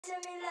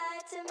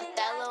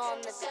Othello on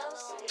the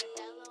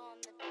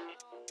beat.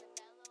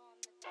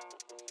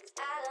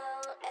 I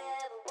don't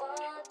ever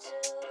want to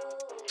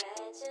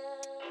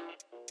imagine.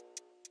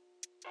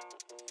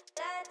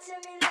 Lie to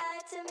me,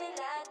 lie to me,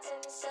 lie to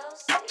me so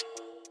sweet.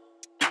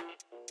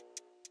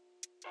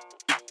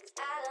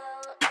 I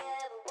don't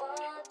ever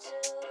want to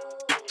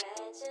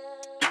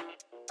imagine.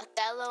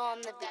 Othello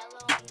on the beat.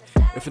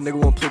 If a nigga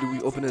won't play, then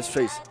we open his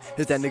face.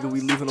 Hit that nigga,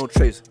 we leaving no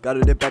trace. Got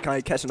it back, I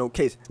ain't catching no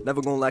case.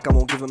 Never gon' lack, I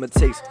won't give him a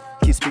taste.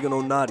 Keep speaking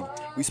on naughty.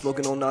 We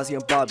smoking on Nazi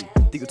and Bobby.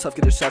 Think you tough,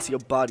 get a shot to your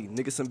body.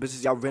 Niggas some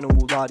bitches, y'all ran on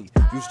Wulati.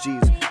 Use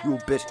G's, you a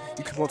bitch.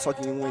 You keep on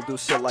talking, you ain't do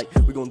shit like.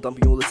 We gon' dump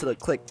you, listen to the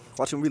click.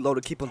 Watch him reload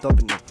or keep on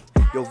dumping you.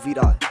 Yo,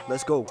 V-Dot,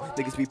 let's go.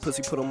 Niggas be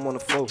pussy, put them on the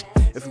floor.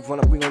 If we run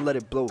up, we gon' let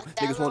it blow.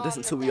 Niggas won't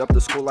listen till we up the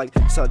score like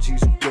South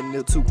G's, you getting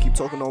ill too. Keep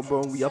talking on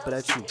bro and we up it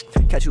at you.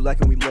 Catch you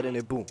lacking, we letting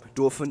it boom.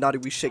 Do it for naughty,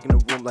 we shaking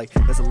the room like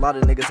there's a lot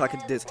of niggas I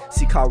can diss.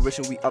 See Kyle Rich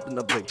and we up in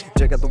the blade.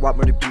 Jack at the Wop,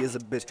 murder B is a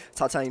bitch.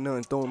 Tata ain't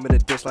nothing, throw him in a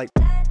dish like.